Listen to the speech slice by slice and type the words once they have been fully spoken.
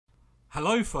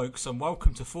Hello folks and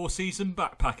welcome to 4 Season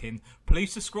Backpacking.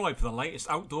 Please subscribe for the latest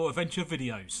outdoor adventure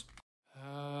videos.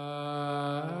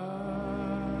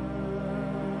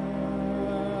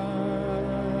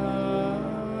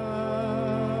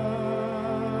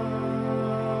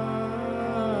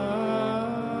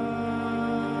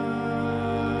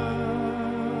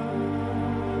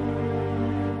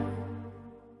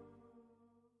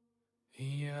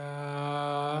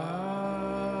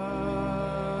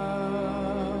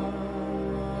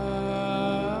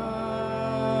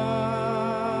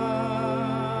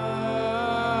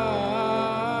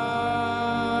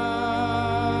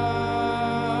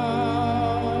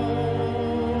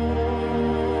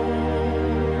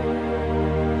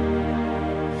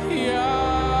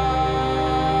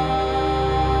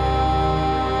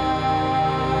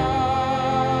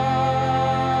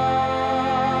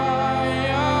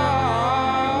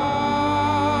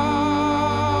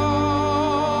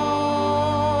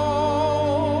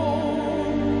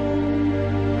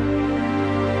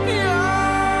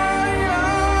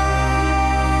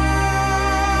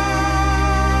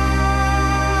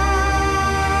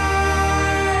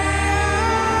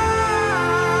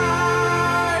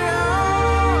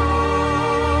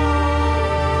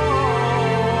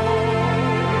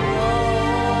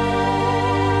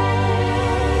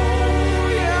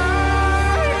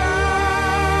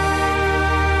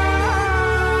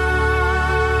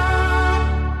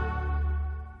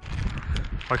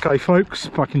 Okay folks,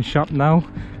 back in Shap now.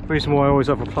 The reason why I always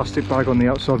have a plastic bag on the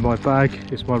outside of my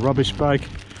bag is my rubbish bag,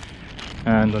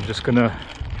 and I'm just gonna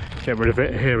get rid of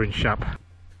it here in Shap.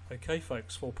 Okay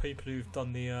folks, for people who've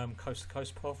done the coast to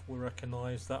coast path will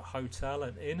recognise that hotel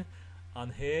and inn,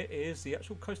 and here is the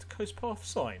actual coast to coast path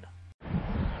sign.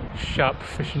 Shap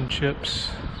fish and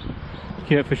chips. You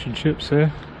can get fish and chips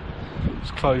here.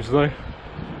 It's closed though.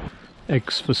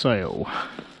 Eggs for sale.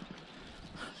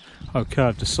 Okay,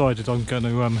 I've decided I'm going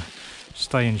to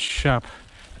stay in Shap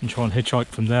and try and hitchhike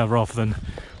from there rather than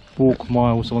walk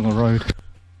miles along a road.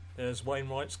 There's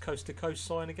Wainwright's coast to coast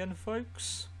sign again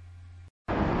folks.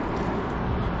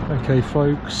 Okay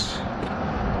folks,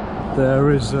 there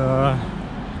is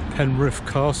Penrith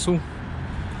Castle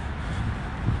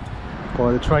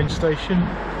by the train station.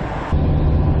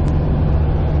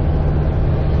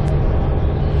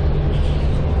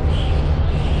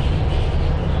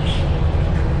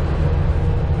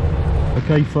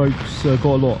 Okay folks, got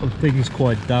a lot of things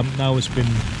quite damp now. It's been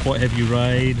quite heavy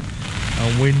rain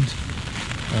and wind.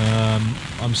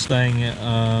 I'm staying at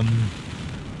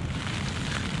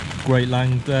Great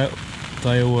Langdale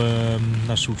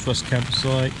National Trust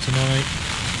campsite tonight,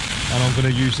 and I'm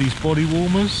going to use these body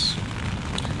warmers.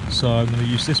 So I'm going to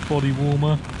use this body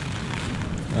warmer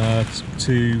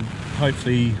to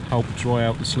hopefully help dry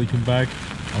out the sleeping bag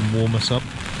and warm us up.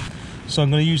 So I'm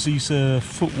going to use these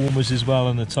foot warmers as well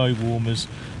and the toe warmers.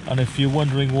 And if you're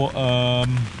wondering what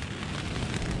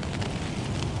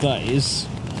that is,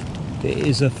 it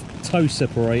is a toe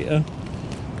separator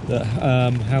that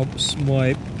helps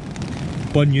my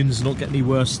bunions not get any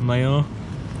worse than they are.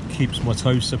 Keeps my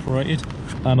toes separated,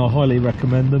 and I highly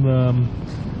recommend them.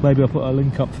 Maybe I'll put a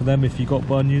link up for them if you've got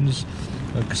bunions,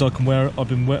 because I've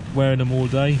been wearing them all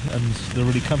day and they're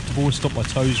really comfortable and stop my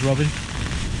toes rubbing.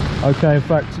 Okay, in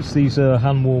fact it's these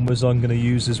hand warmers I'm going to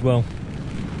use as well.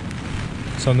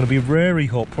 So I'm going to be very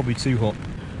hot, probably too hot.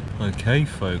 Okay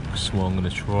folks, well I'm going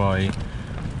to try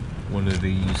one of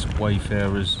these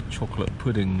Wayfarers chocolate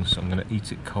puddings. I'm going to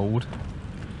eat it cold.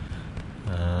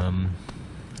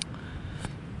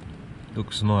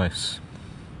 Looks nice.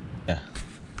 Yeah,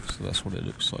 so that's what it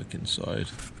looks like inside.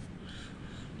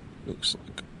 Looks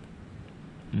like...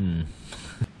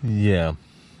 yeah.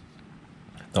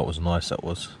 That was nice, that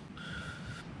was.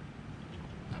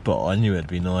 But I knew it'd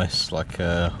be nice, like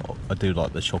I do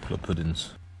like the chocolate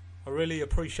puddings. I really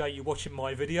appreciate you watching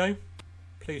my video.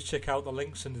 Please check out the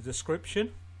links in the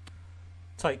description.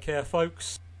 Take care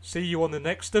folks. See you on the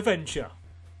next adventure.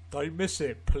 Don't miss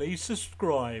it. Please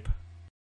subscribe.